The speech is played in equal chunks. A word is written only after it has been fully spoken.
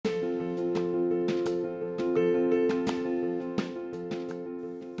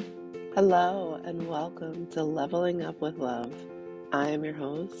Hello and welcome to Leveling Up with Love. I am your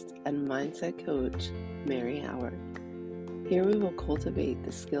host and mindset coach, Mary Howard. Here we will cultivate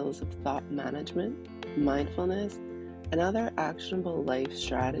the skills of thought management, mindfulness, and other actionable life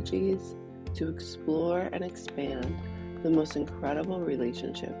strategies to explore and expand the most incredible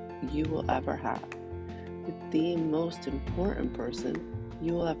relationship you will ever have with the most important person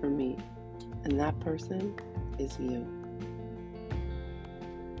you will ever meet, and that person is you.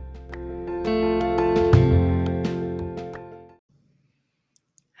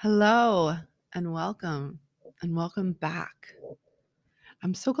 Hello and welcome back.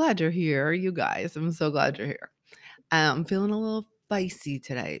 I'm so glad you're here, you guys. I'm so glad you're here. I'm feeling a little spicy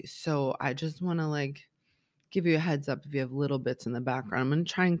today, so I just want to give you a heads up if you have little bits in the background. I'm going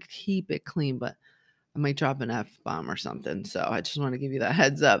to try and keep it clean, but I might drop an F-bomb or something. So I just want to give you that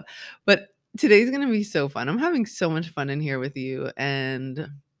heads up. But today's going to be so fun. I'm having so much fun in here with you, and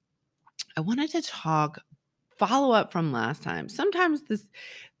I wanted to follow up from last time. Sometimes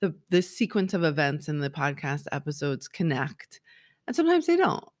this sequence of events in the podcast episodes connect, and sometimes they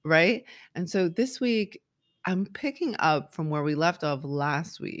don't, right? And so this week I'm picking up from where we left off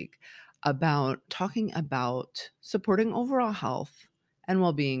last week about talking about supporting overall health and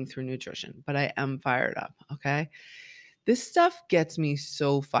well-being through nutrition. But I am fired up, okay? This stuff gets me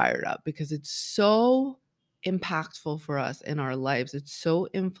so fired up because it's so impactful for us in our lives. It's so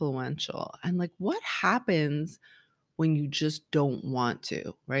influential. And what happens when you just don't want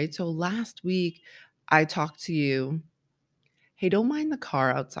to, right? So last week I talked to you, hey, don't mind the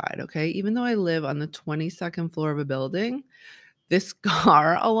car outside, okay? Even though I live on the 22nd floor of a building, this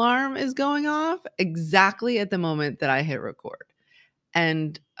car alarm is going off exactly at the moment that I hit record.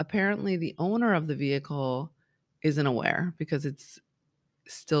 And apparently the owner of the vehicle isn't aware because it's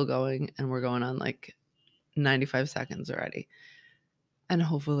still going and we're going on 95 seconds already. And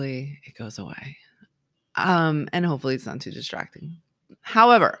hopefully it goes away. And hopefully it's not too distracting.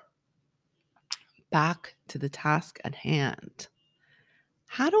 However, back to the task at hand.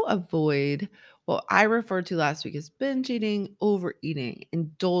 How to avoid what I referred to last week as binge eating, overeating,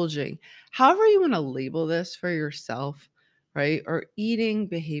 indulging, however you want to label this for yourself, right? Or eating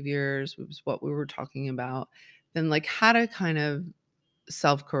behaviors was what we were talking about. Then how to kind of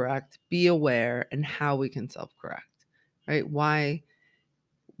self-correct, be aware, and how we can self-correct, right? Why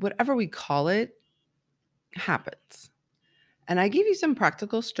whatever we call it happens. And I gave you some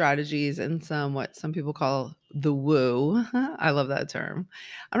practical strategies and some what some people call the woo. I love that term.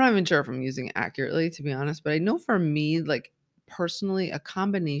 I'm not even sure if I'm using it accurately, to be honest, but I know for me, personally, a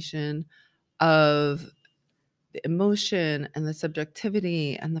combination of the emotion and the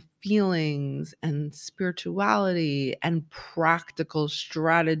subjectivity and the feelings and spirituality and practical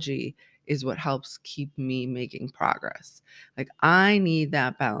strategy is what helps keep me making progress. I need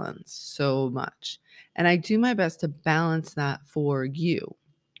that balance so much. And I do my best to balance that for you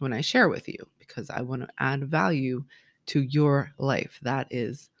when I share with you because I want to add value to your life. That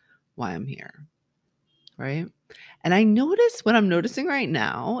is why I'm here. Right. And what I'm noticing right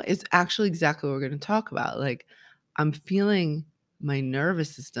now is actually exactly what we're going to talk about. I'm feeling my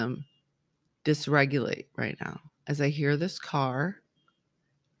nervous system dysregulate right now as I hear this car,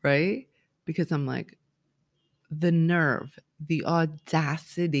 right? Because I'm like, the nerve, the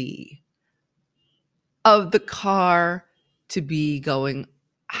audacity of the car to be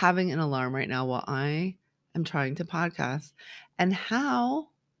having an alarm right now while I am trying to podcast. And how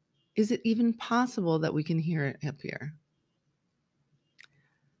is it even possible that we can hear it up here?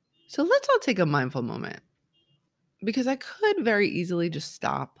 So let's all take a mindful moment because I could very easily just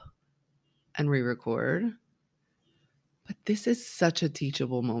stop and re-record. But this is such a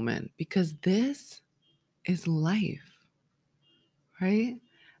teachable moment because this is life, right?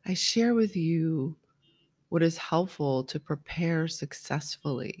 I share with you what is helpful to prepare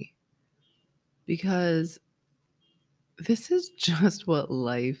successfully because this is just what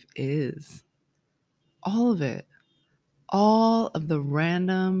life is. All of it. All of the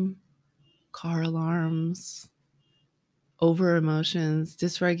random car alarms, over emotions,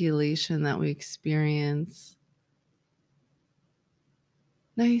 dysregulation that we experience.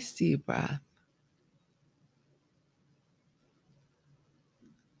 Nice deep breath.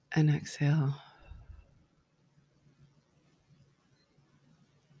 And exhale.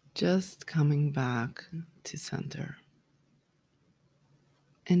 Just coming back to center.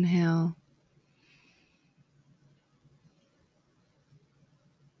 Inhale.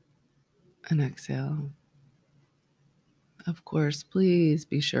 And exhale. Of course, please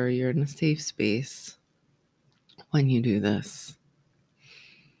be sure you're in a safe space when you do this.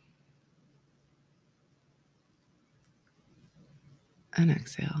 And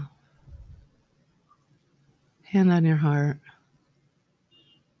exhale. Hand on your heart.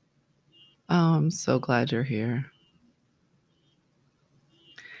 Oh, I'm so glad you're here.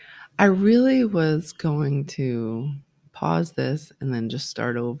 I really was going to pause this and then just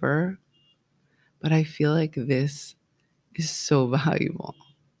start over, but I feel like this is so valuable.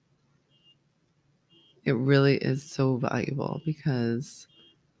 It really is so valuable because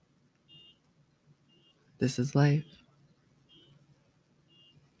this is life.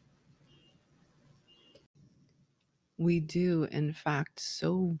 We do, in fact,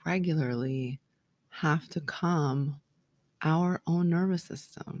 so regularly have to calm our own nervous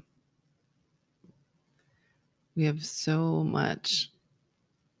system. We have so much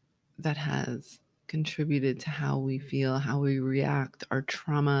that has contributed to how we feel, how we react, our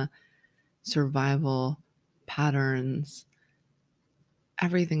trauma, survival patterns,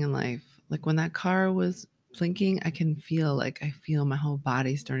 everything in life. Like when that car was blinking, I feel my whole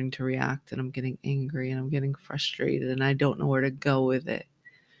body starting to react, and I'm getting angry and I'm getting frustrated and I don't know where to go with it.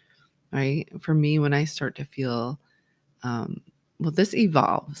 Right? For me, when I start to feel, well, this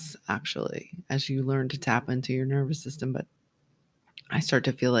evolves actually as you learn to tap into your nervous system, but I start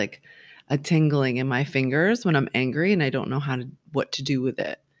to feel like a tingling in my fingers when I'm angry and I don't know what to do with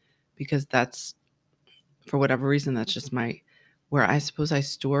it, because that's, for whatever reason, that's just where I suppose I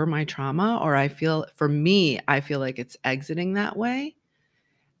store my trauma, or I feel like it's exiting that way.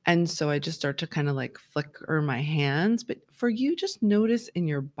 And so I just start to kind of like flicker my hands. But for you, just notice in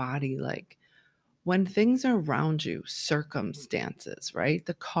your body, like when things are around you, circumstances, right?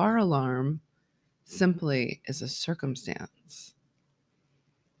 The car alarm simply is a circumstance.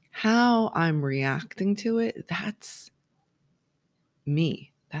 How I'm reacting to it, that's me.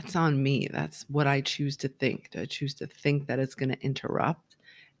 That's on me. That's what I choose to think. Do I choose to think that it's going to interrupt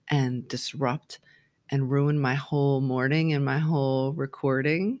and disrupt and ruin my whole morning and my whole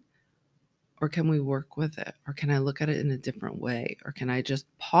recording? Or can we work with it? Or can I look at it in a different way? Or can I just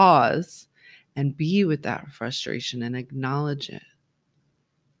pause and be with that frustration and acknowledge it?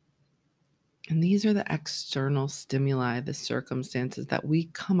 And these are the external stimuli, the circumstances that we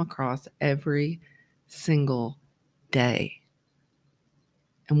come across every single day.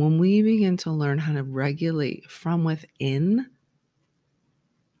 And when we begin to learn how to regulate from within,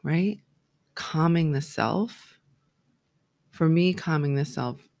 right? Calming the self. For me, calming the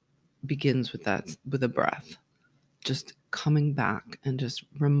self begins with a breath. Just coming back and just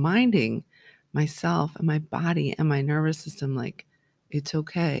reminding myself and my body and my nervous system, like, it's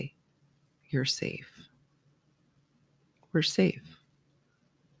okay. You're safe. We're safe.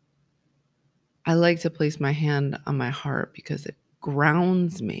 I like to place my hand on my heart because it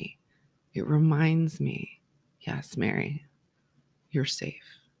grounds me. It reminds me, yes, Mary, you're safe.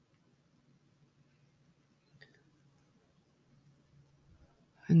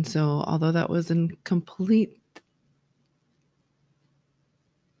 And so, although that was in complete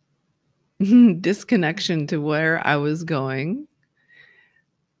disconnection to where I was going,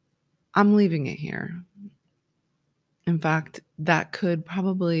 I'm leaving it here. In fact, that could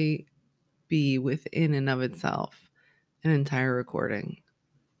probably be within and of itself an entire recording.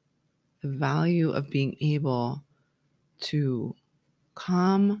 The value of being able to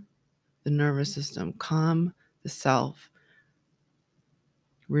calm the nervous system, calm the self,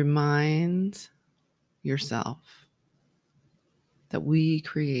 remind yourself that we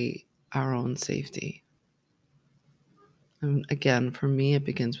create our own safety. And again, for me, it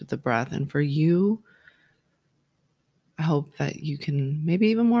begins with the breath. And for you, I hope that you can maybe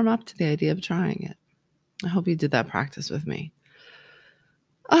even warm up to the idea of trying it. I hope you did that practice with me.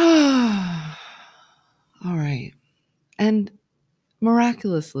 Ah, all right. And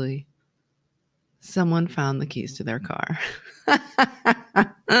miraculously, someone found the keys to their car.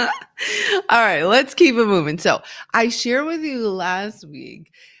 All right, let's keep it moving. So, I shared with you last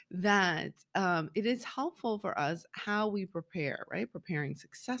week that it is helpful for us how we prepare, right? Preparing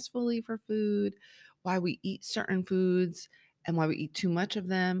successfully for food, why we eat certain foods and why we eat too much of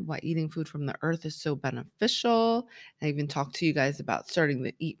them, why eating food from the earth is so beneficial. I even talked to you guys about starting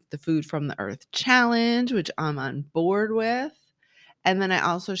the Eat the Food from the Earth challenge, which I'm on board with. And then I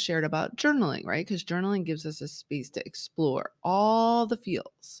also shared about journaling, right? Because journaling gives us a space to explore all the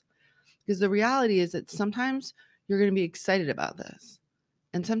feels. Because the reality is that sometimes you're going to be excited about this,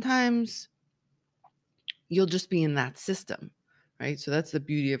 and sometimes you'll just be in that system, right? So that's the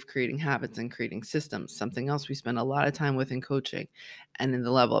beauty of creating habits and creating systems. Something else we spend a lot of time with in coaching and in the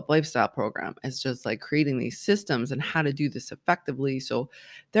Level Up Lifestyle program is just like creating these systems and how to do this effectively. So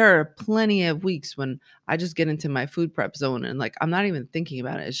there are plenty of weeks when I just get into my food prep zone and like I'm not even thinking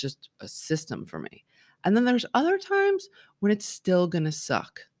about it. It's just a system for me. And then there's other times when it's still going to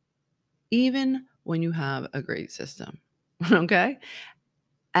suck. Even when you have a great system. Okay?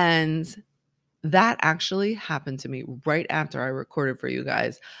 And that actually happened to me right after I recorded for you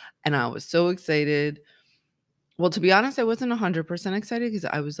guys, and I was so excited. Well, to be honest, I wasn't 100% excited because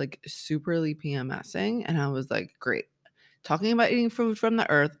I was, like, superly PMSing, and I was like, "Great. Talking about eating food from the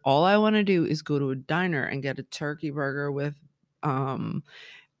earth, all I wanna do is go to a diner and get a turkey burger with, um,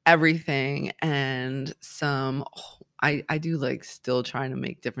 everything and some." I do, like, still trying to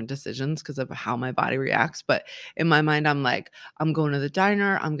make different decisions because of how my body reacts, but in my mind, I'm like, "I'm going to the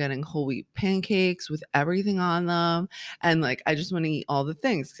diner, I'm getting whole wheat pancakes with everything on them, and, like, I just wanna eat all the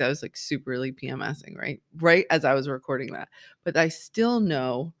things because I was, like, superly PMSing, right? Right as I was recording that. But I still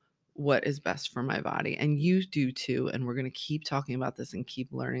know what is best for my body, and you do too, and we're gonna keep talking about this and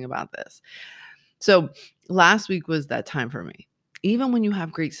keep learning about this. So last week was that time for me. Even when you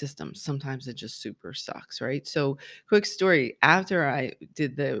have great systems, sometimes it just super sucks, right? So, quick story, after I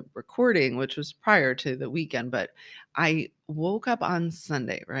did the recording, which was prior to the weekend, but I woke up on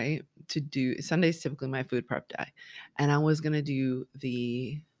Sunday, right? To do Sunday's typically my food prep day. And I was going to do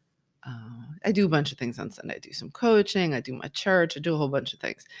I do a bunch of things on Sunday. I do some coaching, I do my church, I do a whole bunch of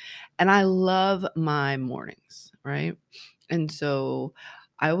things. And I love my mornings, right? And so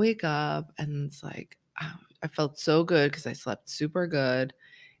I wake up and it's like, I felt so good because I slept super good.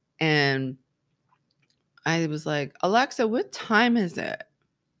 And I was like, Alexa, what time is it?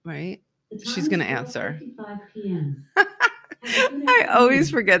 Right? The She's time going is to answer. 4:55 p.m. Have a good I always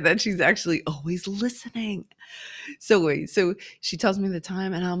afternoon. forget that she's actually always listening. So wait, so she tells me the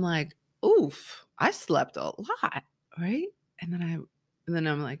time and I'm like, "Oof, I slept a lot," right? And then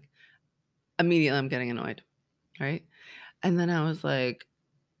I'm like, immediately I'm getting annoyed, right? And then I was like,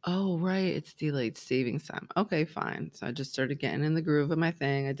 "Oh, right, it's delayed savings time. Okay, fine." So I just started getting in the groove of my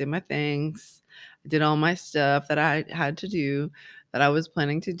thing. I did my things. I did all my stuff that I had to do, that I was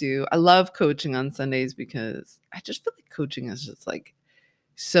planning to do. I love coaching on Sundays because I just feel like coaching is just like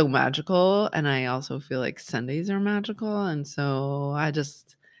so magical, and I also feel like Sundays are magical, and so I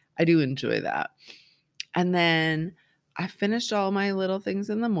do enjoy that. And then I finished all my little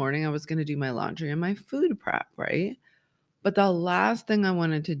things in the morning. I was gonna do my laundry and my food prep, right? But the last thing I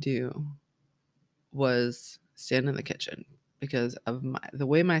wanted to do was stand in the kitchen because of the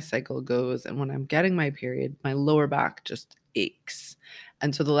way my cycle goes, and when I'm getting my period, my lower back just aches.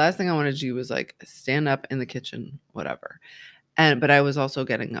 And so the last thing I wanted to do was, like, stand up in the kitchen, whatever. But I was also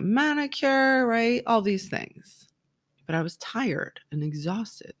getting a manicure, right? All these things. But I was tired and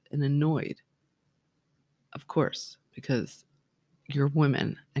exhausted and annoyed, of course, because you're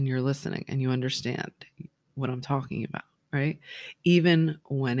women and you're listening and you understand what I'm talking about, right? Even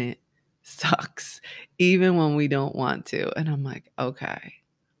when it sucks, even when we don't want to. And I'm like, okay.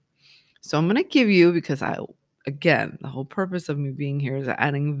 So I'm going to give you, because again, the whole purpose of me being here is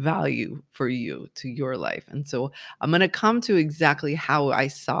adding value for you to your life. And so I'm going to come to exactly how I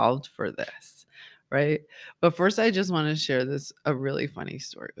solved for this. Right. But first, I just want to share a really funny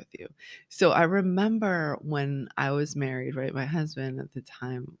story with you. So I remember when I was married, right? My husband at the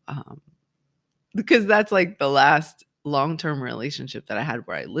time, because that's like the last long-term relationship that I had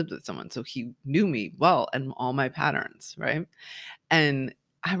where I lived with someone. So he knew me well and all my patterns. Right. And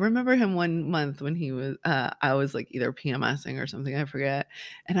I remember him one month when I was, like, either PMSing or something, I forget,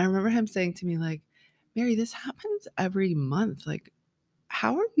 and I remember him saying to me, like, "Mary, this happens every month, like,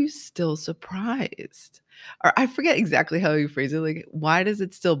 how are you still surprised?" Or I forget exactly how he phrased it, like, "Why does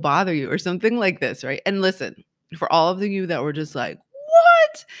it still bother you?" Or something like this, right? And listen, for all of you that were just like,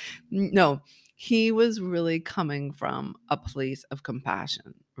 "What?" No, he was really coming from a place of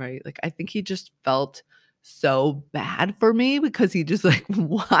compassion, right? Like, I think he just felt so bad for me because he just, like,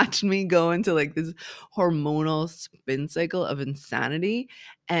 watched me go into, like, this hormonal spin cycle of insanity,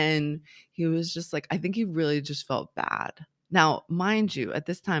 and he was just like, I think he really just felt bad. Now, mind you, at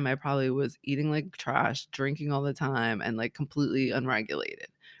this time, I probably was eating like trash, drinking all the time, and, like, completely unregulated,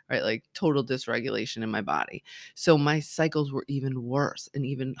 right? Like, total dysregulation in my body. So my cycles were even worse and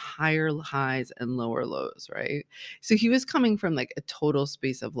even higher highs and lower lows, right? So he was coming from, like, a total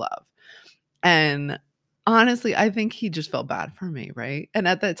space of love. And honestly, I think he just felt bad for me, right? And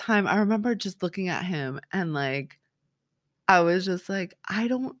at that time, I remember just looking at him and, like, I was just like, "I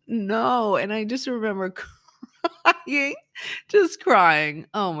don't know." And I just remember crying, just crying.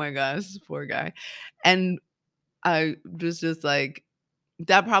 Oh my gosh, poor guy. And I was just like,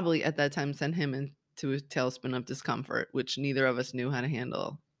 that probably at that time sent him into a tailspin of discomfort, which neither of us knew how to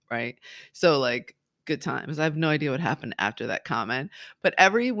handle, right? So, like, good times. I have no idea what happened after that comment, but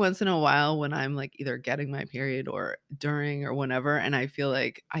every once in a while when I'm, like, either getting my period or during or whenever, and I feel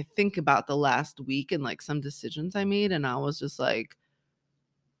like I think about the last week and, like, some decisions I made, and I was just like,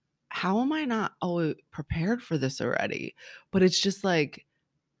 how am I not prepared for this already? But it's just like,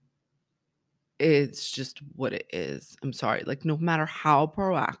 it's just what it is. I'm sorry. Like, no matter how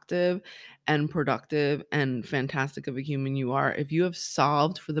proactive and productive and fantastic of a human you are, if you have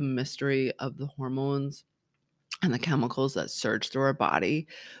solved for the mystery of the hormones and the chemicals that surge through our body,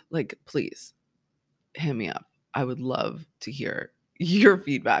 like, please hit me up. I would love to hear your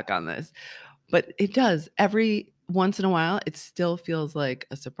feedback on this. But it does. Every once in a while, it still feels like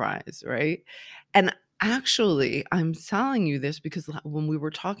a surprise, right? And actually, I'm telling you this because when we were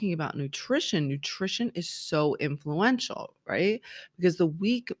talking about nutrition, nutrition is so influential, right? Because the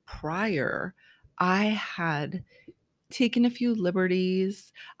week prior, I had taken a few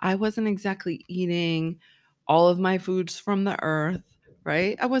liberties. I wasn't exactly eating all of my foods from the earth,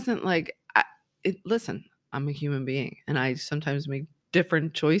 right? I wasn't like, listen, I'm a human being and I sometimes make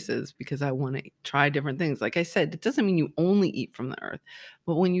different choices because I want to try different things. Like I said, it doesn't mean you only eat from the earth,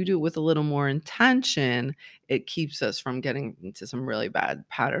 but when you do it with a little more intention, it keeps us from getting into some really bad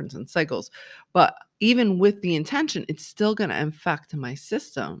patterns and cycles. But even with the intention, it's still going to affect my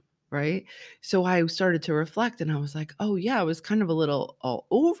system, right? So I started to reflect and I was like, oh, yeah, I was kind of a little all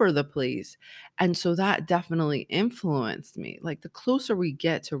over the place. And so that definitely influenced me. Like the closer we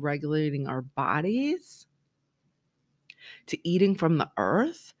get to regulating our bodies, to eating from the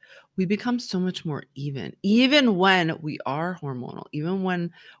earth, we become so much more even when we are hormonal, even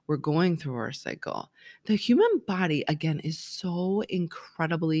when we're going through our cycle. The human body, again, is so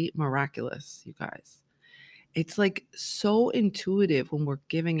incredibly miraculous, you guys. It's like so intuitive when we're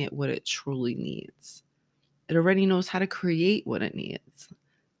giving it what it truly needs. It already knows how to create what it needs.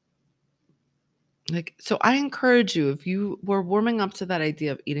 Like, so I encourage you, if you were warming up to that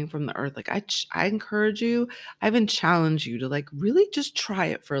idea of eating from the earth, like I encourage you, I even challenge you to like really just try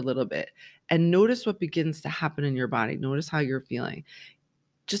it for a little bit and notice what begins to happen in your body. Notice how you're feeling.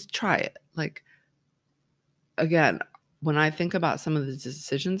 Just try it. Like, again, when I think about some of the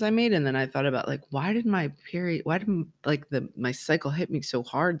decisions I made, and then I thought about like, why did like my cycle hit me so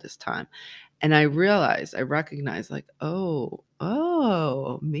hard this time? And I recognized like,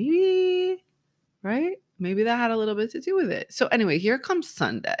 maybe, right? Maybe that had a little bit to do with it. So anyway, here comes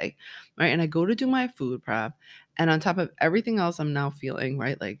Sunday, right? And I go to do my food prep. And on top of everything else I'm now feeling,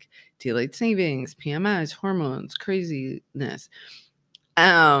 right? Like daylight savings, PMS, hormones, craziness.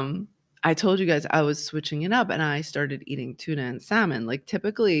 Um, I told you guys I was switching it up and I started eating tuna and salmon. Like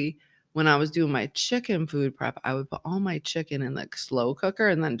typically when I was doing my chicken food prep, I would put all my chicken in like slow cooker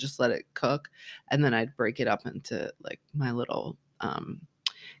and then just let it cook. And then I'd break it up into like my little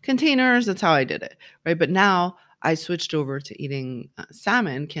containers. That's how I did it, right? But now I switched over to eating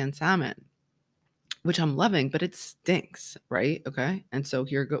salmon, canned salmon, which I'm loving, but it stinks, right? Okay. And so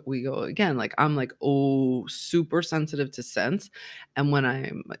we go again. Like I'm like, oh, super sensitive to scents. And when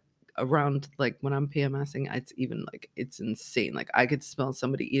I'm around, like when I'm PMSing, it's even like, it's insane. Like I could smell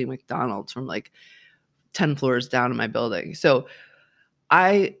somebody eating McDonald's from like 10 floors down in my building. So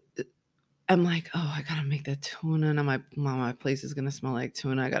I am like, oh, I gotta make the tuna. Now my place is gonna smell like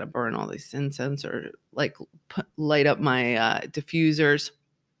tuna. I gotta burn all these incense or like light up my diffusers.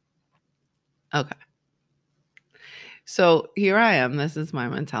 Okay. So here I am. This is my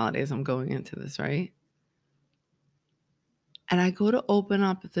mentality as I'm going into this, right? And I go to open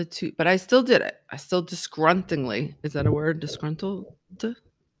up the two, but I still did it. I still disgruntlingly, is that a word? Disgruntlingly?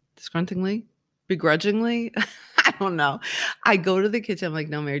 Begrudgingly? I don't know. I go to the kitchen. I'm like,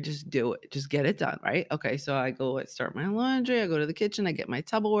 no, Mary, just do it. Just get it done, right? Okay. So I go start my laundry. I go to the kitchen. I get my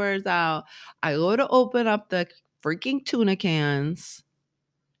Tupperwares out. I go to open up the freaking tuna cans,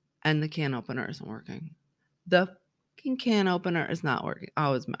 and the can opener isn't working. The fucking can opener is not working. I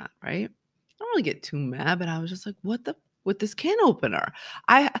was mad, right? I don't really get too mad, but I was just like, what the with this can opener?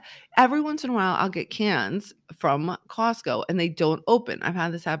 I Every once in a while I'll get cans from Costco and they don't open. I've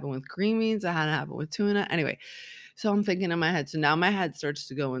had this happen with green beans. I had it happen with tuna. Anyway, so I'm thinking in my head. So now my head starts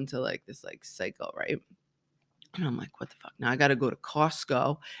to go into like this like cycle, right? And I'm like, what the fuck? Now I got to go to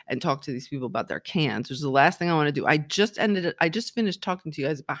Costco and talk to these people about their cans, which is the last thing I want to do. I just finished talking to you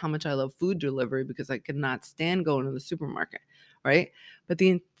guys about how much I love food delivery because I could not stand going to the supermarket, right? But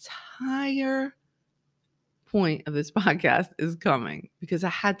the entire point of this podcast is coming because I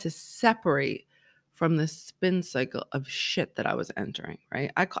had to separate from the spin cycle of shit that I was entering, right?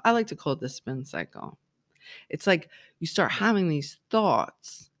 I like to call it the spin cycle. It's like you start having these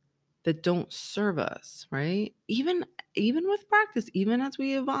thoughts that don't serve us, right? Even with practice, even as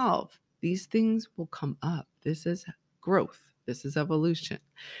we evolve, these things will come up. This is growth. This is evolution.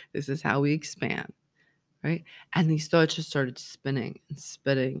 This is how we expand, right? And these thoughts just started spinning and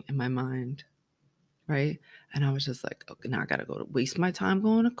spitting in my mind, right? And I was just like, okay, now I gotta go to waste my time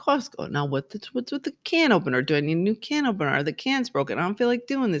going to Costco. Now what's with the can opener? Do I need a new can opener? Are the cans broken? I don't feel like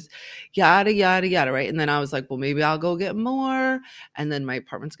doing this. Yada yada yada, right? And then I was like, well, maybe I'll go get more. And then my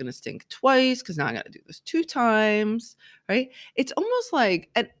apartment's gonna stink twice because now I gotta do this 2 times, right? It's almost like,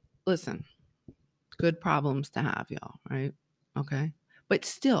 and listen, good problems to have, y'all, right? Okay. But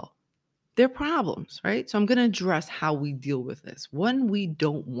still, they're problems, right? So I'm going to address how we deal with this when we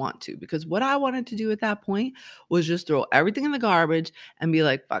don't want to, because what I wanted to do at that point was just throw everything in the garbage and be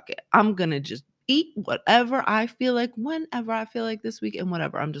like, fuck it. I'm going to just eat whatever I feel like, whenever I feel like this week and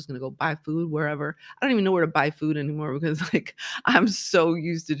whatever. I'm just going to go buy food wherever. I don't even know where to buy food anymore because like I'm so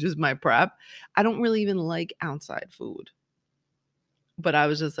used to just my prep. I don't really even like outside food. But I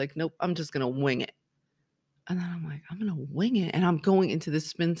was just like, nope, I'm just going to wing it. And then I'm like, I'm gonna wing it. And I'm going into this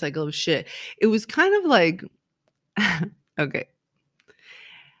spin cycle of shit. It was kind of like, okay,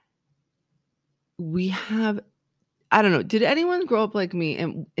 we have, I don't know, did anyone grow up like me?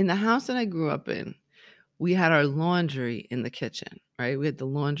 And in the house that I grew up in, we had our laundry in the kitchen, right? We had the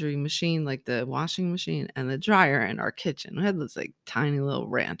laundry machine, like the washing machine, and the dryer in our kitchen. We had this like tiny little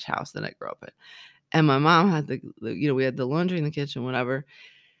ranch house that I grew up in. And my mom had we had the laundry in the kitchen, whatever.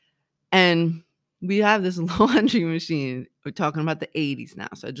 And we have this laundry machine. We're talking about the 80s now.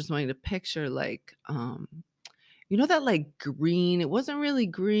 So I just want you to picture like that like green. It wasn't really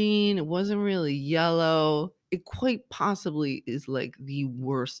green. It wasn't really yellow. It quite possibly is like the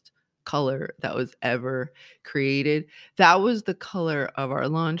worst color that was ever created. That was the color of our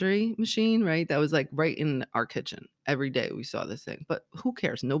laundry machine, right? That was like right in our kitchen. Every day we saw this thing. But who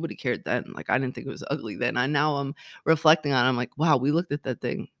cares? Nobody cared then. Like I didn't think it was ugly then. I'm reflecting on it. I'm like, wow, we looked at that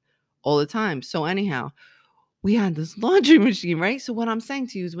thing all the time. So anyhow, we had this laundry machine, right? So what I'm saying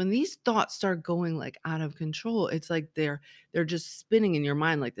to you is when these thoughts start going like out of control, it's like they're just spinning in your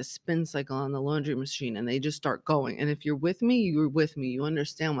mind like the spin cycle on the laundry machine and they just start going. And if you're with me, you're with me. You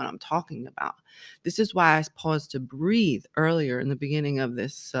understand what I'm talking about. This is why I paused to breathe earlier in the beginning of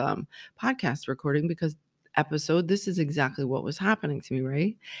this podcast recording because this is exactly what was happening to me,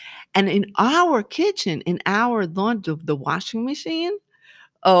 right? And in our kitchen, in our laundry, the washing machine,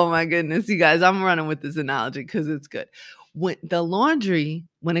 oh my goodness, you guys, I'm running with this analogy because it's good. When the laundry,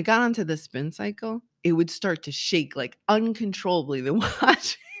 when it got onto the spin cycle, it would start to shake like uncontrollably. The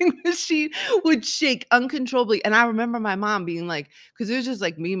washing machine would shake uncontrollably. And I remember my mom being like, because it was just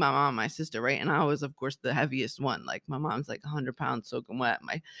like me, my mom, my sister, right? And I was, of course, the heaviest one. Like my mom's like 100 pounds soaking wet.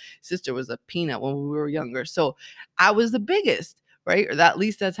 My sister was a peanut when we were younger. So I was the biggest. Right? Or at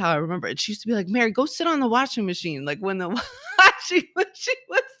least that's how I remember it. She used to be like, Mary, go sit on the washing machine. Like when the washing machine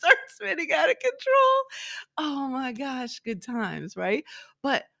would start spinning out of control. Oh my gosh, good times, right?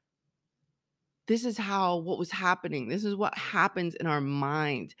 But this is what was happening. This is what happens in our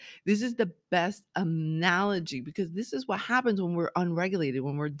mind. This is the best analogy because this is what happens when we're unregulated,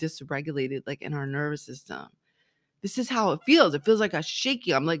 when we're dysregulated, like in our nervous system. This is how it feels. It feels like a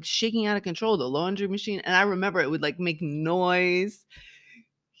shaking. I'm like shaking out of control, the laundry machine. And I remember it would like make noise.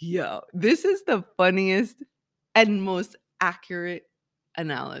 Yo, this is the funniest and most accurate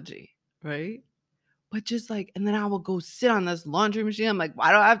analogy, right? But just like, and then I will go sit on this laundry machine. I'm like,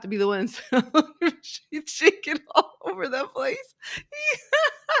 why do I have to be the one sitting on the laundry machine shaking all over the place?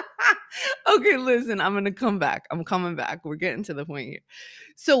 Okay, listen, I'm gonna come back. I'm coming back. We're getting to the point here.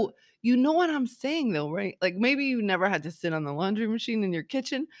 So you know what I'm saying though, right? Like maybe you never had to sit on the laundry machine in your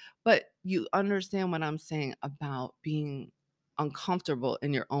kitchen, but you understand what I'm saying about being uncomfortable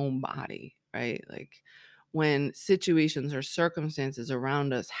in your own body, right? Like when situations or circumstances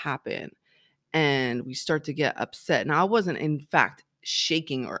around us happen and we start to get upset. Now, I wasn't, in fact,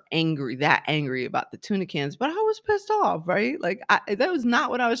 shaking or that angry about the tuna cans, but I was pissed off, right? Like, that was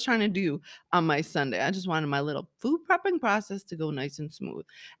not what I was trying to do on my Sunday. I just wanted my little food prepping process to go nice and smooth.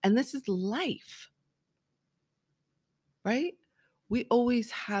 And this is life, right? We always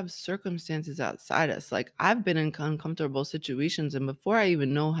have circumstances outside us. Like, I've been in uncomfortable situations, and before I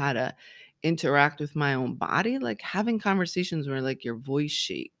even know how to interact with my own body, like having conversations where like your voice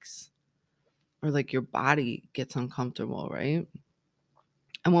shakes or like your body gets uncomfortable, right?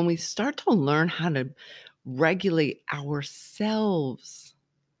 And when we start to learn how to regulate ourselves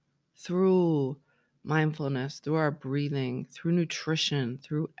through mindfulness, through our breathing, through nutrition,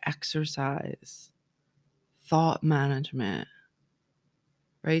 through exercise, thought management,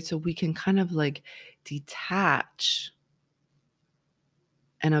 right? So we can kind of like detach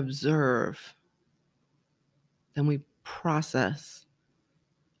and observe, then we process,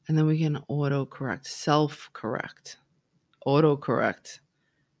 and then we can autocorrect, self-correct, autocorrect.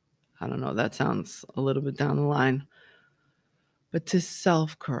 I don't know, that sounds a little bit down the line, but to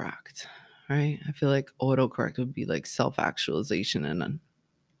self-correct, right? I feel like autocorrect would be like self-actualization, and then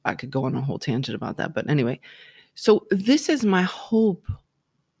I could go on a whole tangent about that. But anyway, so this is my hope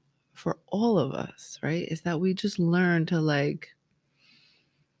for all of us, right? Is that we just learn to like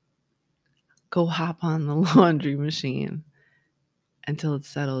go hop on the laundry machine until it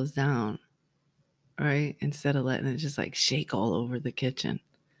settles down, right? Instead of letting it just like shake all over the kitchen.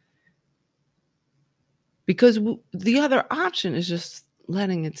 Because the other option is just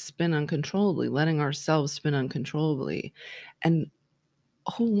letting it spin uncontrollably, letting ourselves spin uncontrollably. And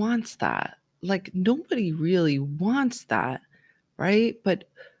who wants that? Like, nobody really wants that, right? But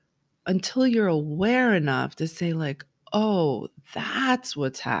until you're aware enough to say, like, oh, that's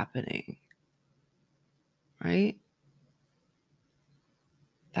what's happening, right?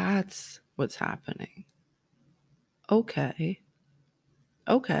 That's what's happening. Okay.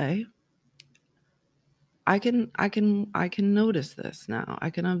 Okay. I can notice this now. I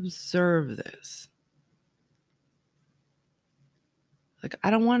can observe this. Like, I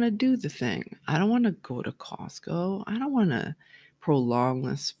don't want to do the thing. I don't want to go to Costco. I don't want to prolong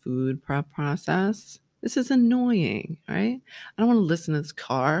this food prep process. This is annoying, right? I don't want to listen to this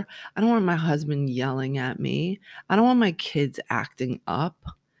car. I don't want my husband yelling at me. I don't want my kids acting up.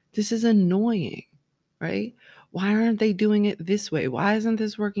 This is annoying, right? Why aren't they doing it this way? Why isn't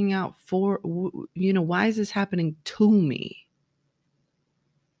this working out why is this happening to me?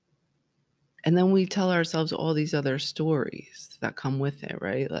 And then we tell ourselves all these other stories that come with it,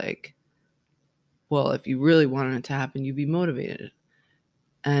 right? Like, well, if you really wanted it to happen, you'd be motivated.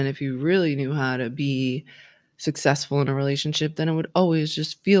 And if you really knew how to be successful in a relationship, then it would always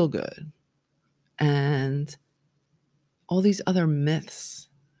just feel good. And all these other myths,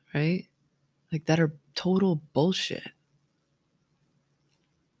 right? Like, that are total bullshit.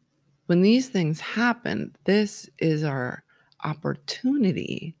 When these things happen, this is our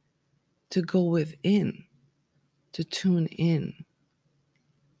opportunity to go within, to tune in,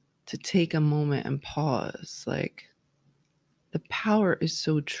 to take a moment and pause. Like, the power is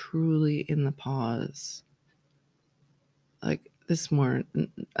so truly in the pause. Like this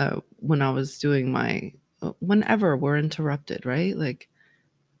morning, when I was doing my, whenever we're interrupted, right? Like,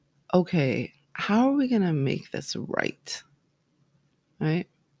 okay, how are we going to make this right? Right?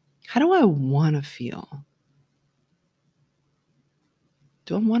 How do I want to feel?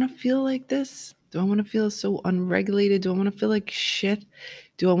 Do I want to feel like this? Do I want to feel so unregulated? Do I want to feel like shit?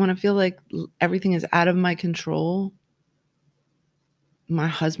 Do I want to feel like everything is out of my control? My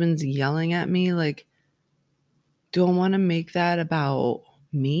husband's yelling at me. Like, do I want to make that about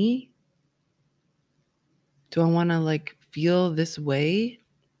me? Do I want to like feel this way?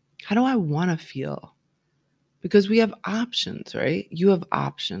 How do I want to feel? Because we have options, right? You have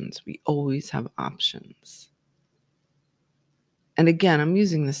options. We always have options. And again, I'm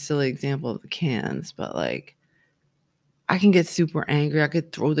using the silly example of the cans, but like, I can get super angry. I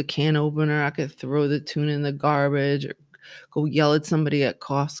could throw the can opener. I could throw the tuna in the garbage, or go yell at somebody at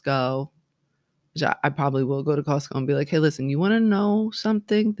Costco. Which I probably will go to Costco and be like, hey, listen, you want to know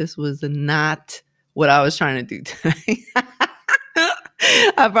something? This was not what I was trying to do today.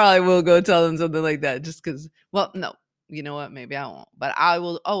 I probably will go tell them something like that just because, well, no, you know what? Maybe I won't. But I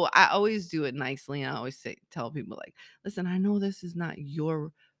will. Oh, I always do it nicely. And I always tell people, like, listen, I know this is not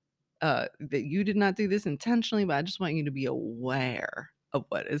your, that you did not do this intentionally, but I just want you to be aware of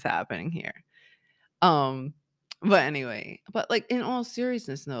what is happening here. Um, but anyway, but like in all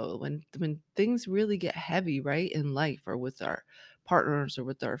seriousness, though, when things really get heavy, right, in life or with our partners or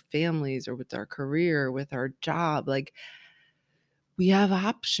with our families or with our career, with our job, like, we have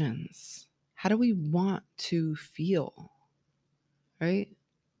options. How do we want to feel, right?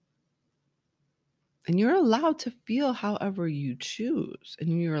 And you're allowed to feel however you choose,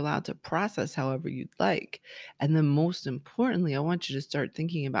 and you're allowed to process however you'd like. And then, most importantly, I want you to start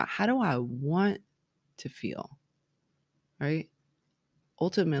thinking about, how do I want to feel, right?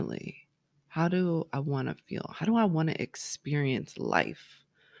 Ultimately, how do I want to feel? How do I want to experience life?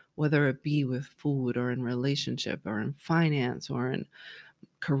 Whether it be with food or in relationship or in finance or in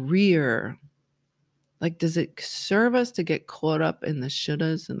career. Like, does it serve us to get caught up in the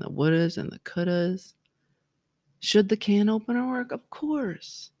shouldas and the wouldas and the couldas? Should the can opener work? Of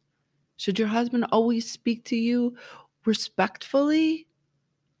course. Should your husband always speak to you respectfully?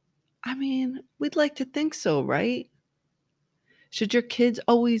 I mean, we'd like to think so, right? Should your kids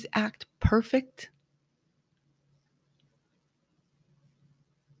always act perfect?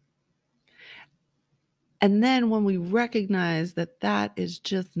 And then when we recognize that that is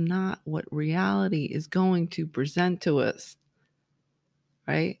just not what reality is going to present to us,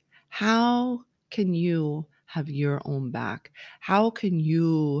 right? How can you have your own back? How can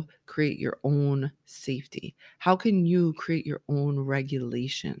you create your own safety? How can you create your own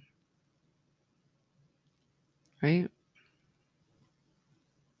regulation? Right?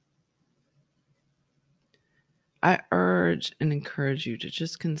 I urge and encourage you to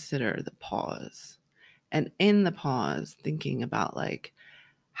just consider the pause. And in the pause, thinking about like,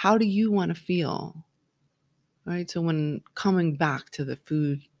 how do you want to feel? Right? So when coming back to the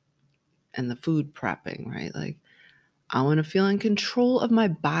food and the food prepping, right? Like, I want to feel in control of my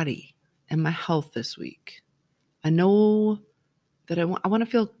body and my health this week. I know that I want to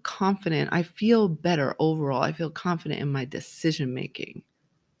feel confident. I feel better overall. I feel confident in my decision making,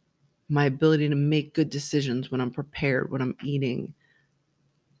 my ability to make good decisions when I'm prepared, when I'm eating,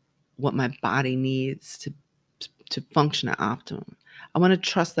 what my body needs to function at optimum. I want to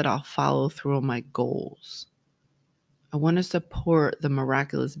trust that I'll follow through on my goals. I want to support the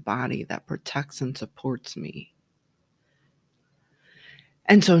miraculous body that protects and supports me.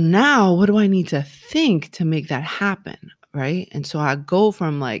 And so now, what do I need to think to make that happen? Right. And so I go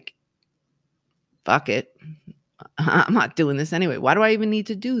from like, fuck it, I'm not doing this anyway. Why do I even need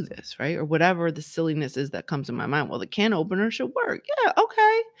to do this? Right. Or whatever the silliness is that comes in my mind. Well, the can opener should work. Yeah.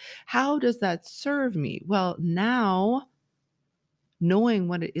 Okay. How does that serve me? Well, now knowing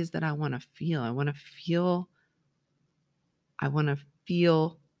what it is that I want to feel, I want to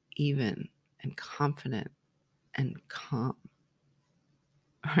feel even and confident and calm.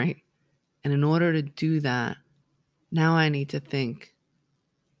 All right. And in order to do that, now I need to think,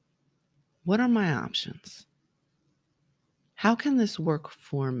 what are my options? How can this work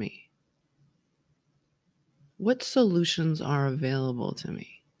for me? What solutions are available to me?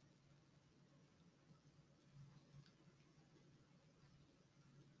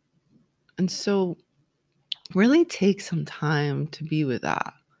 And so really take some time to be with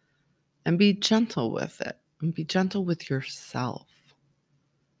that and be gentle with it and be gentle with yourself.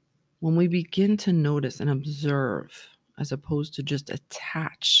 When we begin to notice and observe, as opposed to just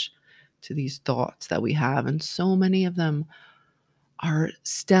attach to these thoughts that we have, and so many of them are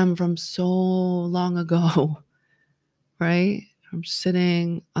stem from so long ago, right? I'm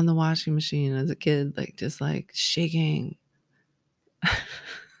sitting on the washing machine as a kid, like just like shaking. I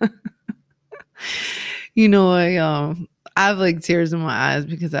have like tears in my eyes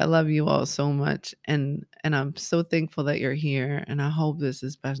because I love you all so much, and I'm so thankful that you're here, and I hope this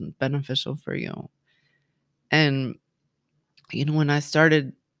is beneficial for you. And when I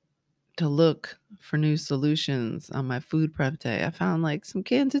started to look for new solutions on my food prep day, I found like some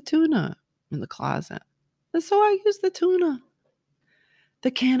cans of tuna in the closet. And so I used the tuna.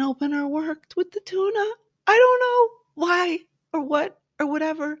 The can opener worked with the tuna. I don't know why or what or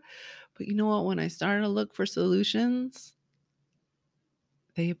whatever. But you know what? When I started to look for solutions,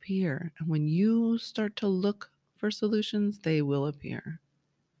 they appear. And when you start to look for solutions, they will appear.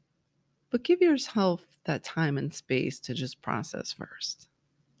 But give yourself that time and space to just process first.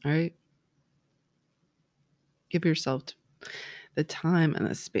 All right? Give yourself the time and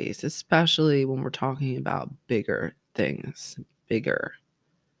the space, especially when we're talking about bigger things, bigger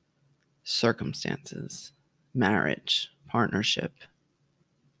circumstances, marriage, partnership,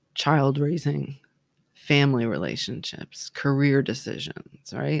 child raising, family relationships, career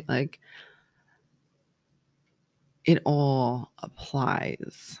decisions, right? Like it all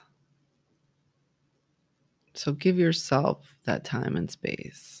applies. So give yourself that time and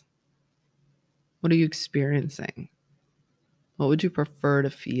space. What are you experiencing? What would you prefer to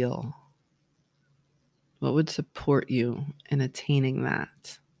feel? What would support you in attaining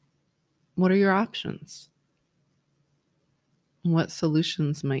that? What are your options? What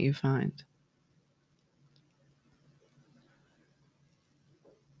solutions might you find?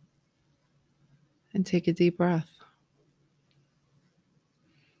 And take a deep breath.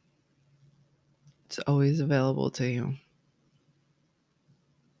 It's always available to you.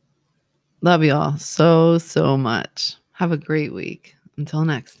 Love you all so, so much. Have a great week. Until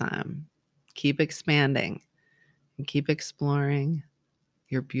next time, keep expanding and keep exploring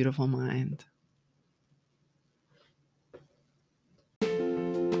your beautiful mind.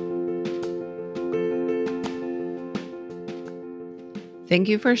 Thank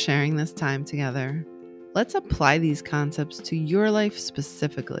you for sharing this time together. Let's apply these concepts to your life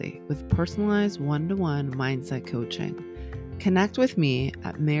specifically with personalized one-to-one mindset coaching. Connect with me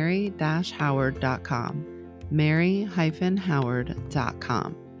at mary-howard.com,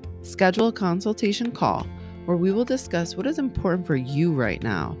 mary-howard.com. Schedule a consultation call where we will discuss what is important for you right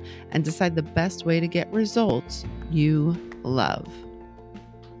now and decide the best way to get results you love.